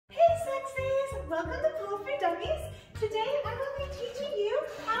Welcome to Pull for Dummies. Today I will be teaching you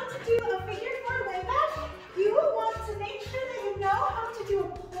how to do a figure 4 layback. You will want to make sure that you know how to do a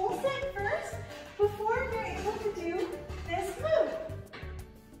pull set first before you're able to do this move.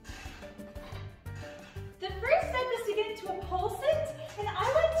 The first step is to get into a pull sit, and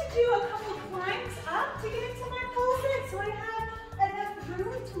I like to do a couple climbs up to get into my pull sit so I have enough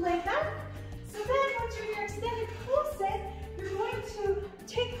room to lay back. So then once you're in your extended pull sit, you're going to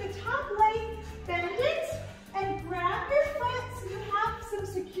take the top leg, bend it, and grab your foot so you have some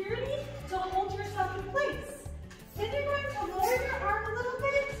security to hold yourself in place. Then you're going to lower your arm a little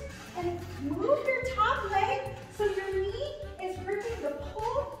bit and move your top leg so your knee is gripping the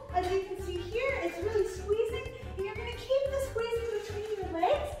pull. As you can see here, it's really squeezing, and you're going to keep the squeezing between your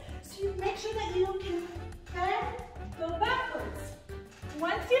legs so you make sure that you can then go backwards.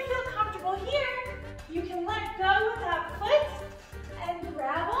 Once you feel comfortable here, you can let go of that foot and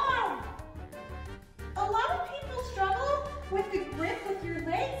grab on. A lot of people struggle with the grip with your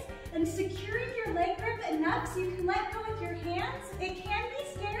legs and securing your leg grip enough so you can let go with your hands. It can be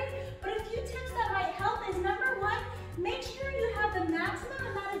scary, but a few tips that might help is number one, make sure you have the maximum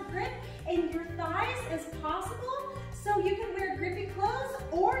amount of grip in your thighs as possible so you can wear grippy clothes,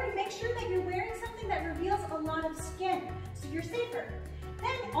 or you make sure that you're wearing something that reveals a lot of skin so you're safer.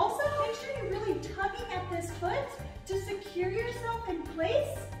 Then also make sure you're really tugging at this foot to secure yourself in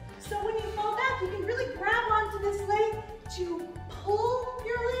place. So when you fall back, you can really grab onto this leg to pull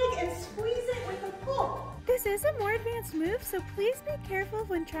your leg and squeeze it with a pull. This is a more advanced move, so please be careful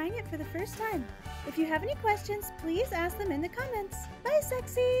when trying it for the first time. If you have any questions, please ask them in the comments. Bye,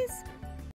 sexies!